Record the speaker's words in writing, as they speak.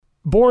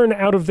Born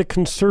out of the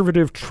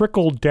conservative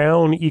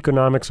trickle-down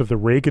economics of the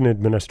Reagan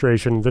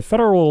administration, the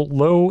federal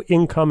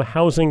low-income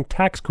housing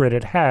tax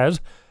credit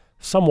has,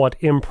 somewhat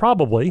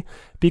improbably,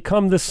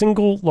 become the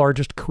single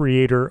largest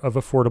creator of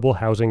affordable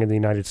housing in the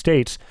United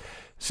States.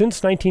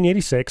 Since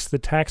 1986, the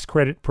tax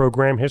credit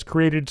program has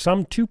created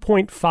some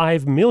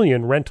 2.5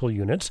 million rental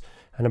units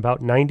and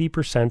about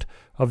 90%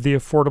 of the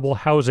affordable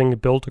housing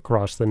built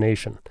across the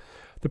nation.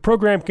 The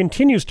program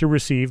continues to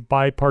receive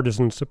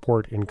bipartisan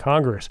support in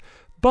Congress,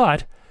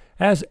 but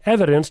as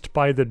evidenced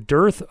by the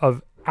dearth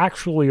of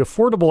actually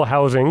affordable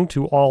housing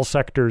to all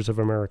sectors of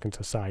American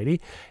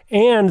society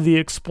and the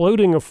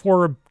exploding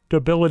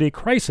affordability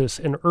crisis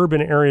in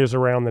urban areas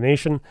around the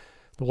nation,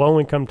 the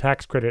low-income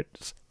tax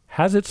credit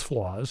has its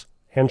flaws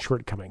and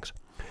shortcomings.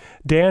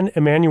 Dan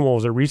Emmanuel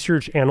is a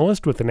research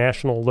analyst with the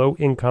National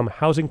Low-Income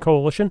Housing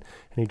Coalition,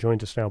 and he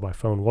joins us now by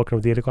phone. Welcome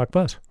to the 8 o'clock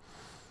Buzz.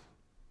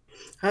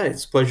 Hi,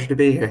 it's a pleasure to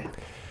be here.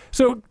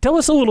 So tell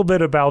us a little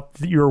bit about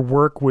your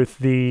work with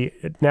the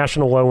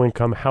National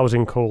Low-Income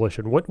Housing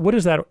Coalition. What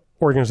does that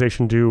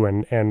organization do,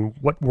 and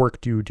what work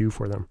do you do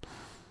for them?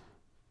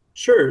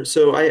 Sure.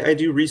 So I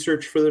do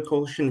research for the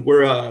coalition.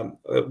 We're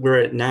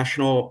a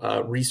national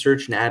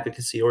research and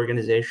advocacy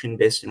organization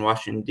based in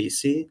Washington,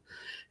 D.C.,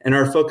 and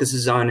our focus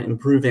is on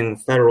improving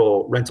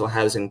federal rental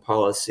housing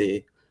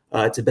policy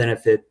to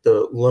benefit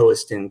the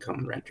lowest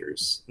income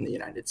renters in the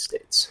United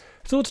States.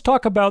 So let's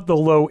talk about the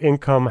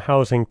low-income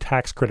housing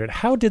tax credit.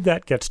 How did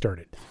that get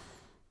started?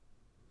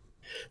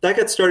 That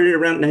got started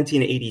around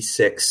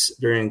 1986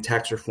 during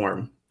tax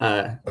reform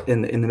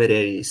in the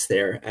mid-'80s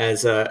there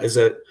as a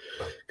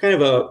kind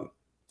of a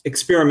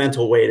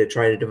experimental way to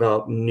try to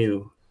develop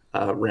new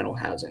rental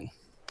housing.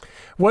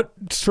 What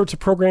sorts of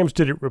programs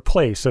did it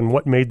replace, and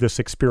what made this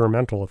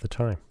experimental at the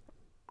time?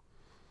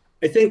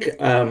 I think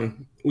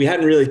we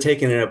hadn't really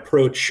taken an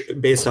approach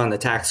based on the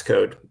tax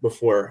code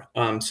before.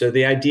 So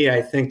the idea,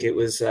 I think, it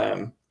was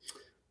I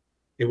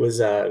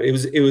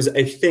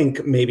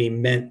think maybe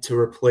meant to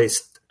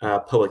replace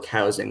public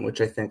housing,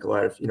 which I think a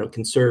lot of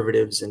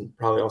conservatives and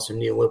probably also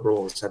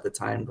neoliberals at the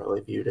time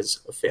probably viewed as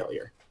a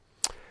failure.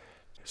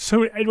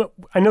 So I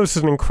know this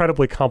is an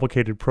incredibly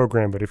complicated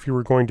program, but if you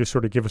were going to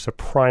sort of give us a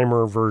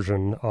primer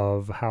version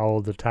of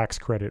how the tax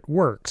credit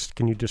works,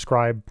 can you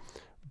describe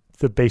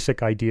the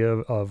basic idea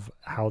of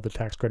how the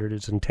tax credit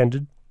is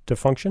intended to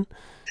function?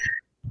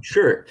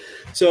 Sure.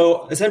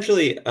 So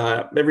essentially,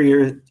 every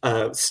year,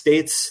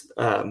 states,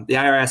 the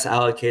IRS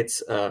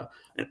allocates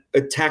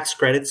tax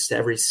credits to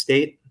every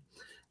state,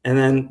 and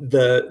then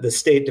the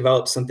state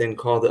develops something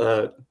called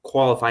a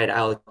qualified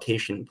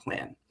allocation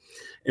plan,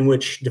 in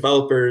which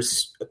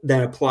developers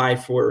then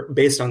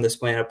based on this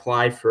plan,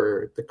 apply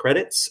for the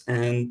credits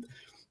and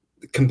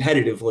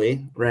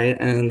competitively, right?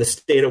 And the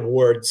state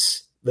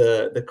awards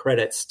the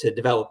credits to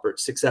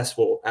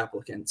successful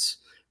applicants,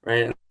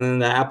 right? And then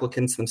the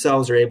applicants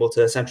themselves are able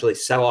to essentially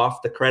sell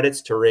off the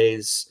credits to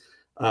raise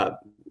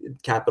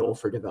capital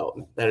for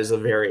development. That is a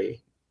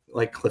very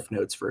Cliff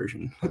Notes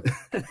version.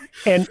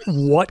 And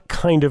what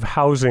kind of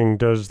housing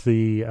does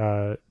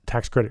the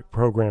tax credit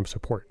program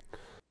support?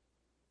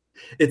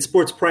 It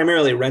supports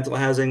primarily rental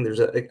housing. There's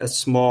a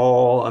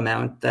small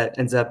amount that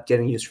ends up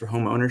getting used for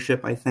home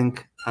ownership, I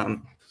think.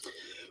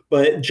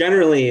 But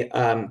generally,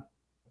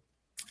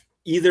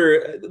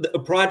 either a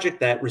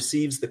project that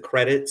receives the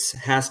credits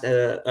has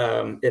to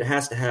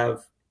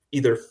have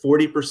either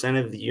 40%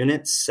 of the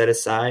units set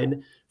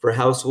aside for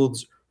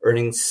households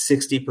earning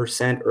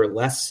 60% or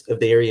less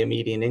of the area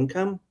median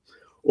income,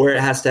 or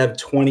it has to have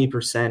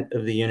 20%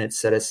 of the units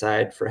set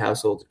aside for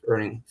households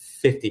earning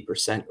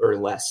 50% or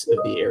less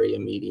of the area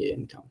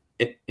median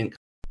income.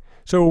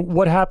 So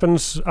what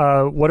happens?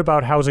 What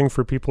about housing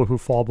for people who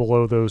fall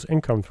below those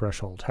income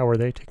thresholds? How are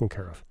they taken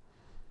care of?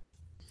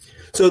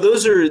 So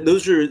those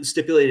are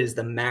stipulated as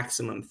the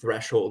maximum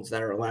thresholds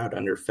that are allowed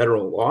under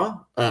federal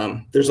law.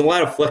 There's a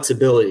lot of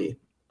flexibility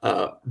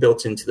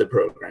built into the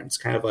program. It's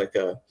kind of like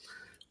a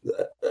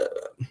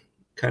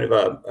kind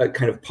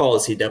of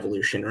policy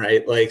devolution,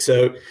 right?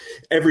 So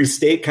every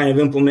state kind of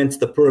implements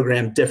the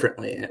program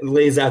differently. It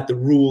lays out the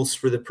rules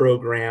for the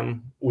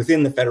program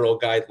within the federal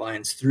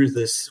guidelines through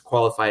this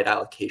qualified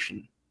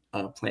allocation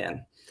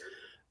plan.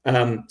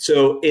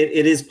 So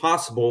it is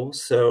possible.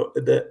 So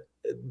the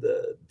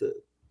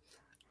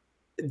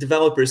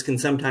developers can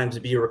sometimes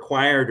be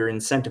required or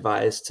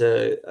incentivized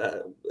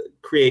to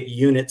create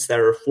units that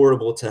are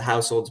affordable to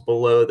households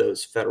below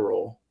those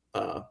federal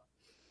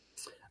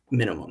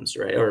minimums,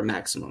 right, or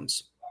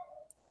maximums.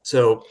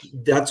 So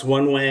that's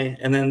one way.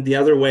 And then the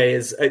other way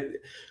is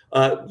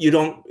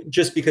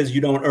just because you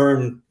don't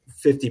earn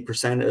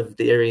 50% of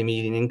the area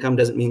median income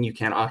doesn't mean you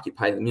can't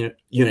occupy the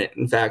unit.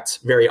 In fact,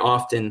 very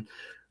often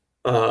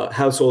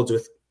households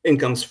with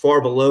incomes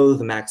far below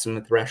the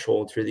maximum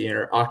threshold for the unit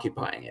are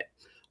occupying it.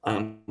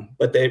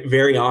 But they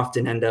very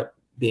often end up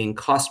being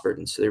cost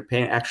burdened. So they're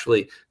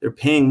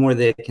paying more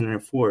than they can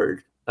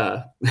afford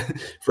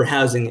for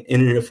housing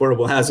in an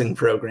affordable housing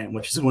program,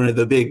 which is one of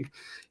the big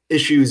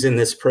issues in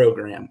this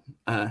program.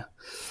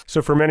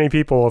 So for many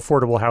people,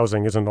 affordable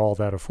housing isn't all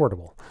that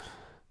affordable.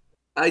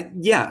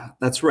 Yeah,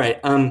 that's right.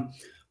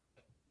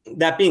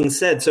 That being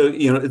said, so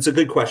it's a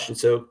good question.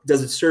 So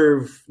does it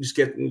serve? Just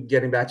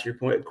getting back to your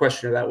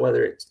question about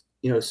whether it's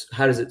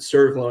how does it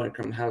serve low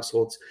income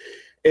households?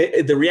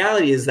 The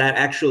reality is that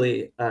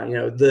actually,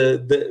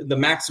 the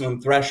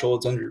maximum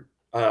thresholds under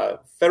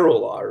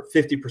federal law are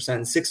 50%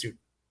 and 60%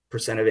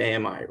 of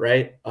AMI,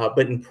 right?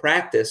 But in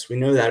practice, we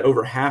know that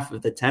over half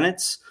of the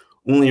tenants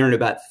only earn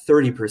about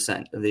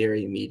 30% of the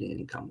area median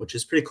income, which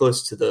is pretty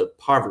close to the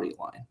poverty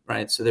line,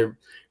 right? So they're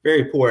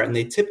very poor, and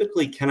they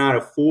typically cannot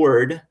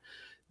afford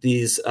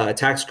these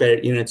tax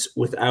credit units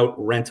without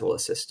rental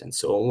assistance.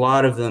 So a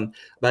lot of them,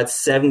 about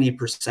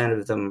 70%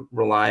 of them,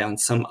 rely on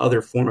some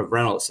other form of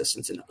rental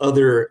assistance and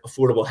other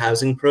affordable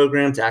housing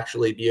program to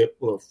actually be able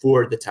to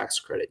afford the tax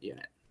credit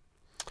unit.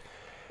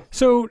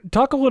 So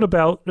talk a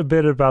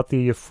bit about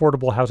the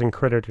Affordable Housing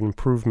Credit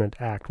Improvement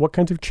Act. What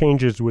kinds of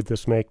changes would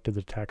this make to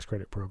the tax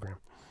credit program?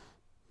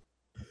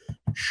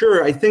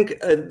 Sure. I think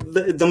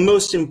the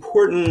most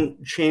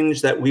important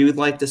change that we would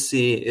like to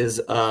see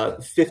is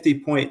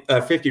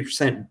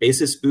 50%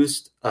 basis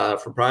boost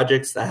for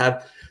projects that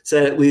have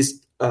set at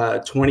least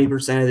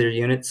 20% of their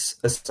units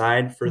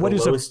aside for what the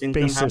is lowest a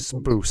income basis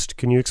households. boost?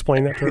 Can you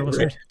explain that to our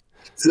listeners?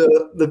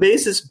 So the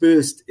basis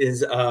boost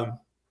is,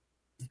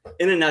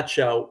 in a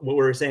nutshell, what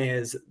we're saying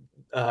is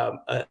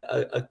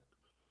a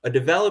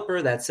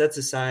developer that sets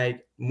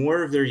aside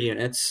more of their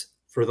units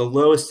for the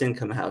lowest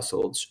income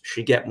households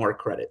should get more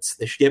credits.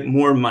 They should get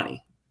more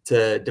money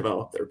to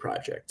develop their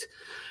project.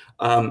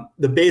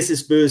 The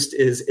basis boost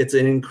it's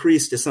an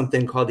increase to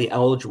something called the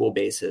eligible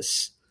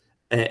basis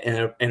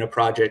in a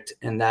project,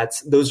 and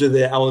those are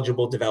the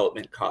eligible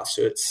development costs.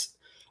 So it's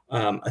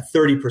a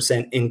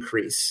 30%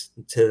 increase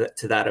to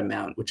that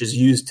amount, which is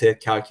used to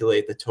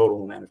calculate the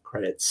total amount of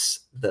credits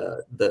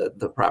the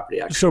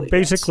property actually So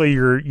basically,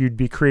 gets. you'd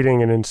be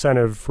creating an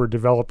incentive for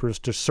developers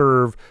to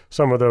serve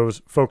some of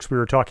those folks we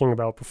were talking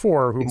about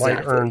before who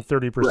might earn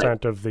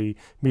 30% of the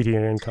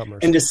median income.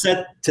 And to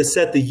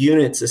set the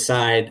units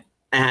aside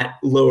at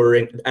a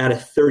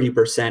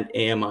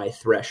 30% AMI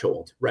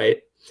threshold,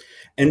 right?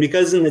 And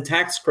because in the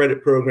tax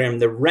credit program,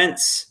 the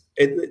rents,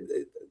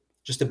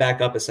 just to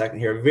back up a second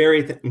here, a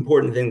very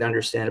important thing to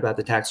understand about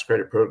the tax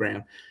credit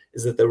program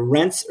is that the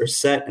rents are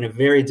set in a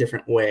very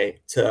different way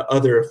to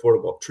other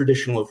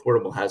traditional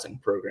affordable housing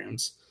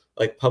programs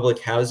like public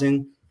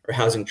housing or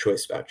housing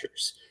choice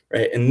vouchers,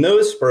 right? In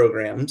those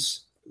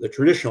programs, the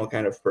traditional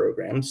kind of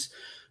programs,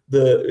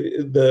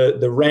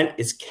 the rent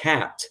is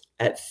capped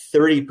at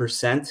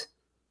 30%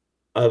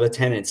 of a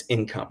tenant's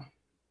income.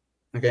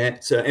 Okay,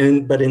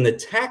 but in the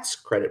tax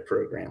credit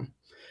program,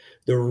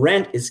 the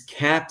rent is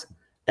capped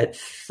at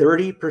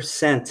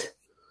 30%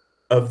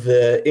 of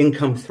the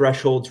income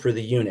threshold for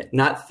the unit,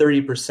 not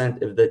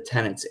 30% of the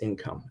tenant's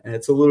income. And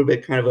it's a little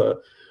bit kind of a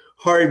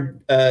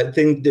hard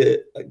thing to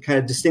kind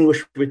of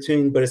distinguish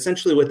between, but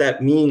essentially what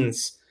that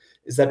means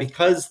is that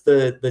because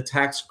the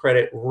tax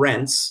credit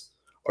rents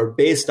are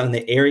based on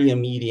the area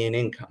median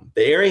income,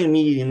 the area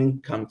median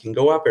income can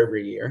go up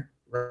every year,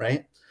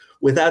 right?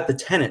 Without the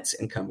tenant's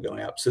income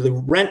going up. So the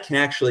rent can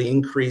actually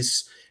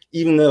increase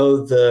even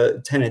though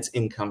the tenant's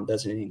income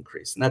doesn't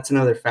increase. And that's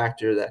another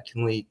factor that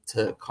can lead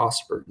to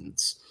cost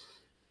burdens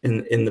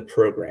in the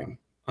program.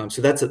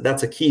 So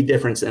that's a key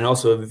difference, and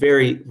also a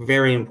very,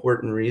 very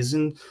important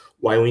reason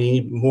why we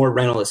need more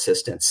rental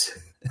assistance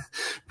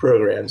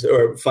programs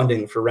or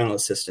funding for rental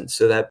assistance,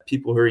 so that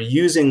people who are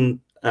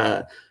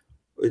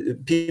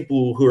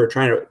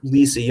trying to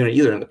lease a unit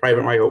either in the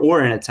private market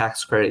or in a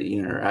tax credit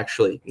unit are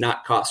actually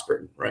not cost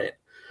burden, right?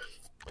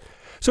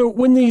 So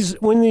when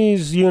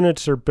these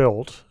units are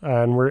built,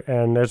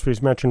 and as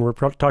we've mentioned, we're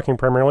talking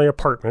primarily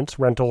apartments,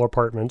 rental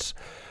apartments.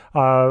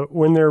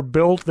 When they're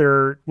built,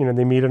 they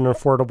meet an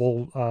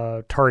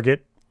affordable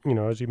target,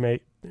 as you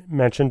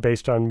mentioned,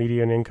 based on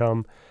median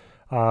income.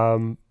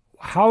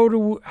 How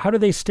do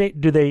they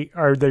stay?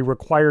 Are they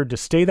required to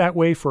stay that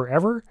way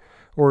forever?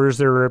 Or is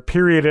there a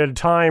period at a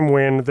time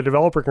when the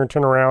developer can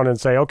turn around and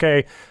say,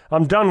 okay,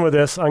 I'm done with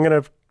this. I'm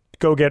going to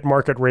go get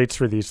market rates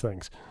for these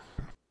things?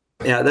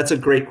 Yeah, that's a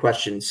great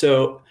question.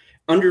 So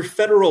under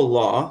federal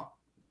law,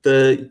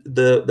 the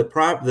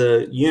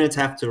units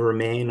have to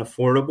remain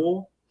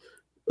affordable.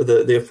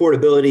 The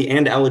affordability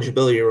and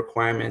eligibility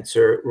requirements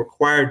are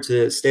required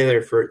to stay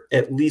there for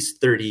at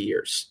least 30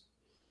 years.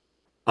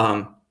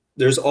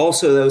 There's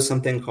also, though,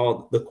 something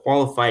called the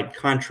qualified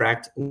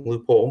contract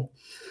loophole,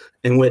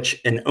 in which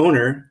an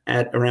owner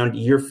at around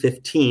year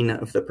 15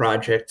 of the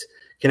project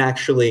can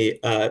actually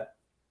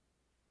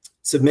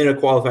submit a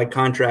qualified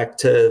contract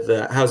to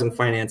the housing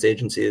finance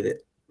agency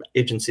that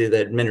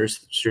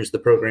administers the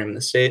program in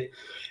the state.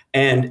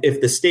 And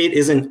if the state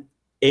isn't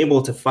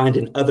able to find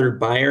another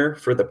buyer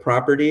for the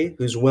property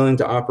who's willing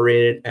to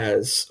operate it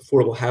as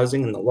affordable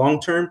housing in the long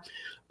term,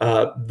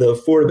 the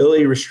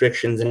affordability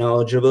restrictions and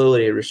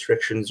eligibility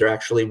restrictions are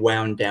actually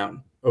wound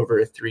down over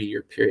a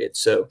 3-year period.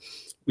 So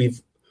we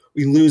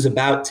lose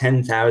about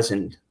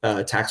 10,000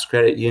 tax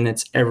credit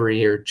units every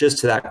year just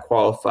to that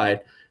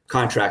qualified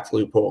contract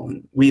loophole.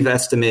 And we've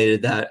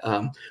estimated that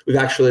we've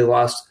actually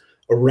lost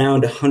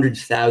around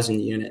 100,000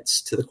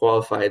 units to the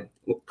qualified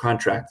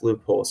contract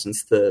loophole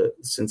since the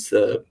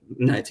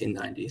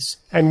 1990s.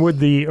 And would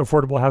the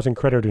Affordable Housing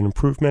Credit and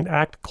Improvement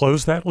Act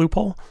close that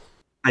loophole?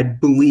 I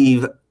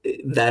believe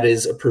that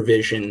is a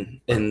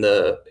provision in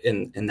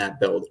that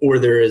bill, or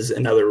there is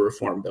another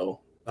reform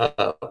bill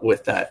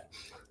with that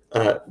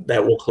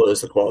that will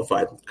close the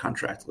qualified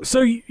contract loophole.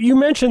 So you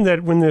mentioned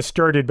that when this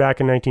started back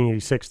in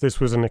 1986, this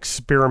was an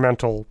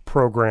experimental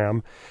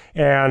program,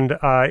 and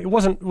it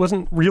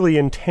wasn't really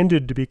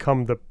intended to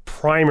become the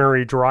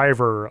primary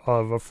driver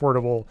of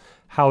affordable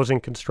housing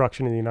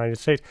construction in the United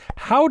States.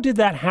 How did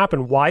that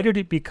happen? Why did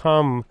it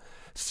become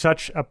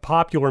such a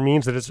popular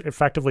means that it's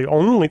effectively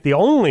the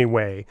only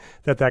way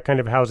that kind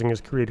of housing is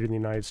created in the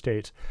United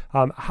States?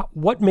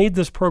 What made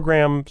this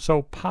program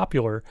so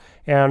popular,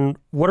 and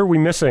what are we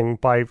missing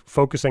by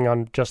focusing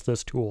on just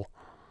this tool?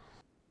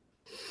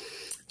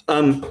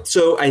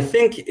 So I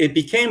think it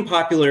became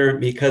popular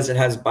because it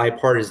has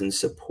bipartisan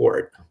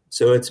support.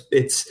 So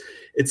it's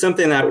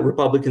something that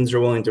Republicans are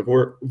willing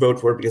to vote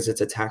for because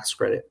it's a tax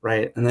credit,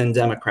 right? And then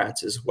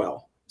Democrats as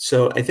well.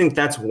 So I think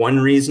that's one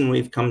reason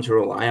we've come to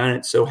rely on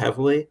it so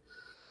heavily.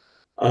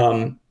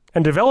 And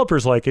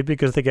developers like it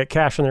because they get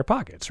cash in their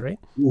pockets, right?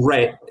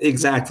 Right,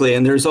 exactly.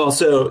 And there's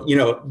also,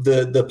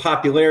 the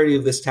popularity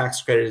of this tax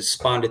credit has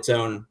spawned its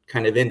own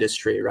kind of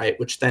industry, right?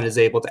 Which then is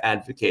able to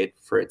advocate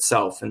for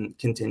itself and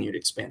continued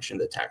expansion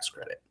of the tax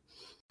credit.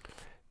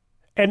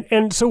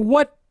 And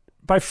so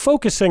by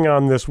focusing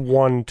on this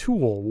one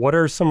tool, what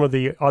are some of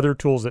the other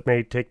tools that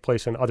may take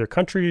place in other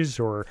countries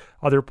or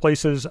other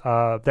places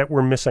that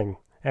we're missing?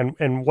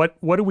 And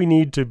what do we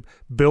need to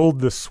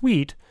build the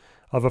suite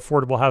of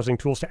affordable housing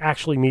tools to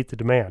actually meet the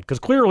demand? Because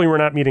clearly we're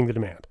not meeting the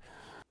demand.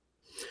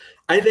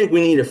 I think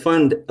we need to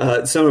fund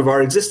some of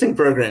our existing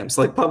programs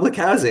like public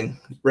housing,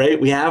 right?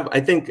 I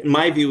think in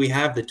my view, we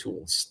have the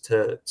tools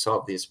to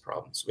solve these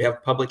problems. We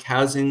have public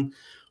housing.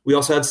 We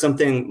also have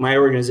something my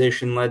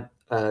organization led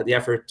the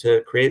effort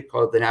to create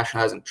called the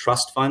National Housing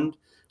Trust Fund,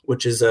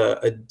 which is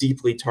a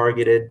deeply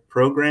targeted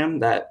program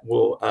that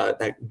will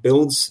that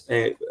builds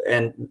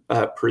and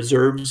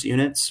preserves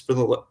units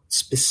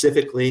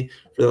specifically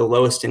for the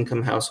lowest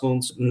income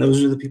households, and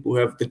those are the people who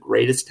have the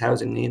greatest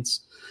housing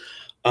needs.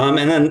 And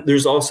then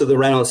there's also the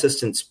rental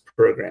assistance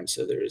program.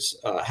 So there's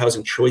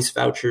housing choice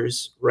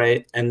vouchers,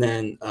 right, and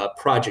then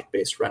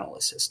project-based rental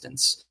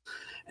assistance.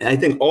 And I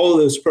think all of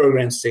those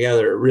programs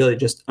together are really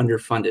just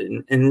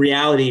underfunded. In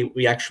reality,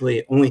 we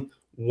actually only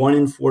 1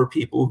 in 4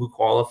 people who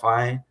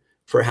qualify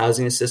for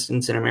housing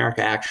assistance in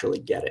America actually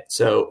get it.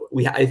 So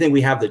I think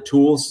we have the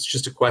tools. It's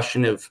just a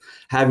question of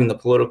having the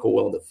political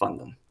will to fund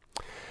them.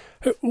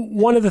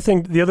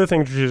 The other thing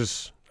which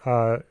is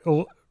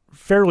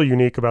fairly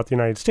unique about the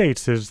United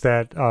States is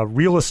that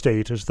real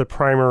estate is the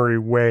primary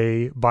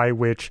way by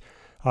which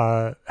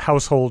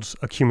households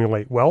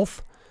accumulate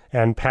wealth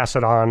and pass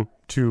it on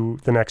to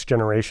the next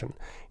generation.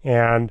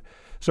 And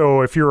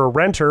so if you're a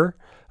renter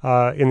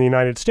in the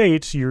United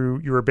States,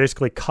 you are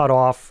basically cut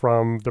off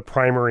from the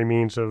primary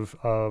means of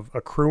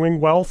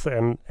accruing wealth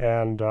and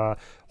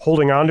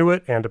holding onto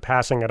it and to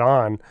passing it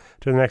on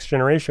to the next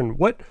generation.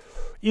 What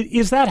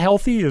is that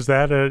healthy? Is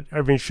that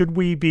should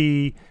we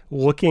be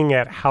looking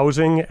at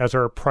housing as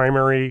our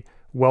primary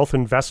wealth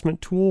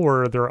investment tool,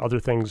 or are there other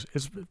things?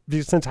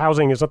 Since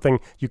housing is something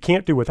you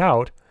can't do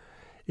without,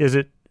 is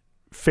it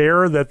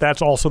fair that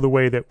that's also the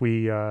way that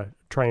we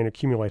try and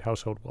accumulate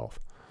household wealth?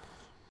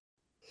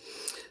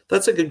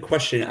 That's a good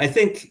question. I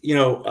think,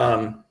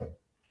 I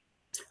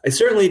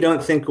certainly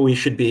don't think we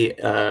should be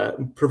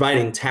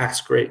providing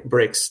tax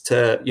breaks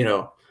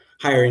to,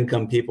 higher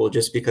income people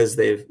just because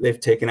they've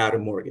taken out a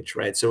mortgage,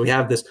 right? So we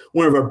have this,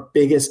 one of our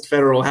biggest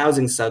federal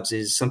housing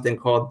subsidies, something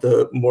called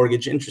the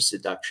mortgage interest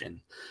deduction,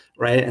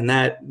 right? And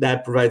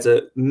that provides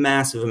a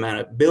massive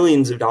amount of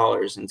billions of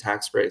dollars in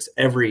tax breaks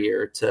every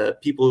year to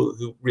people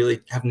who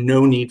really have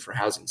no need for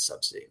housing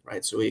subsidy,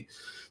 right? So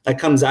that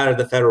comes out of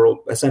the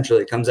federal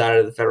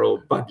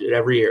budget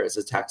every year as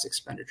a tax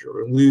expenditure.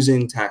 We're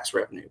losing tax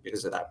revenue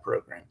because of that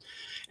program.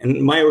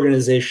 And my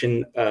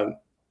organization,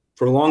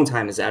 for a long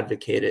time, has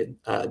advocated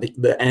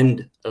the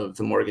end of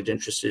the mortgage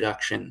interest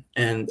deduction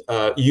and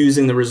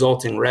using the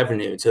resulting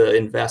revenue to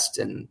invest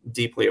in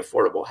deeply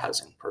affordable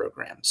housing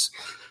programs.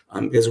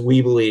 Because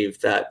we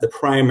believe that the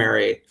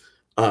primary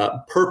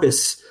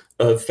purpose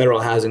of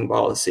federal housing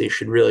policy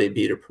should really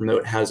be to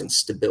promote housing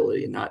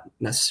stability, not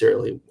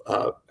necessarily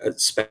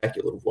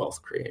speculative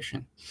wealth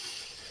creation.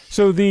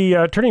 So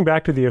turning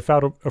back to the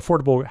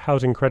Affordable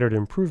Housing Credit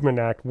Improvement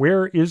Act,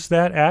 where is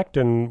that act,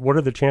 and what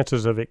are the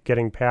chances of it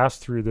getting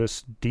passed through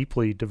this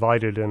deeply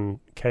divided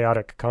and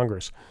chaotic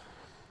Congress?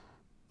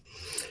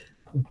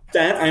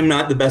 That I'm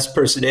not the best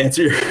person to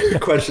answer your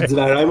questions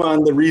about. I'm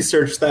on the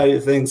research side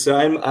of things, so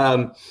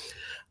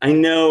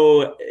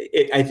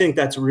I think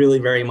that's really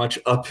very much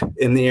up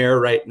in the air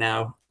right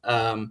now.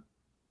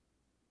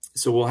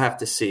 So we'll have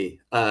to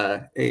see.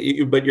 But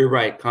you're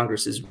right.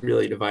 Congress is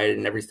really divided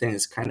and everything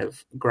is kind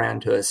of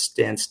ground to a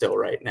standstill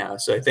right now.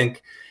 So I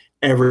think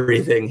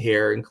everything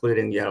here,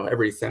 including,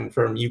 everything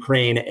from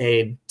Ukraine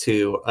aid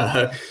to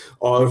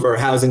all of our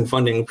housing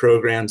funding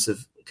programs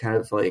have kind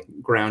of like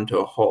ground to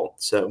a halt.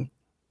 So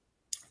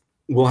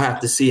we'll have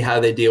to see how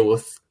they deal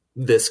with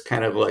this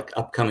kind of like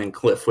upcoming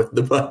cliff with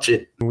the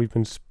budget. We've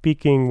been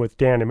speaking with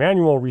Dan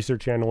Emmanuel,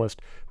 research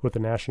analyst with the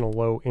National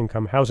Low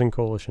Income Housing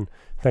Coalition.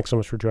 Thanks so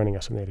much for joining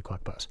us on the 8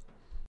 o'clock buzz.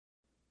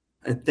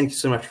 And thank you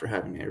so much for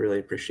having me. I really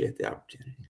appreciate the opportunity.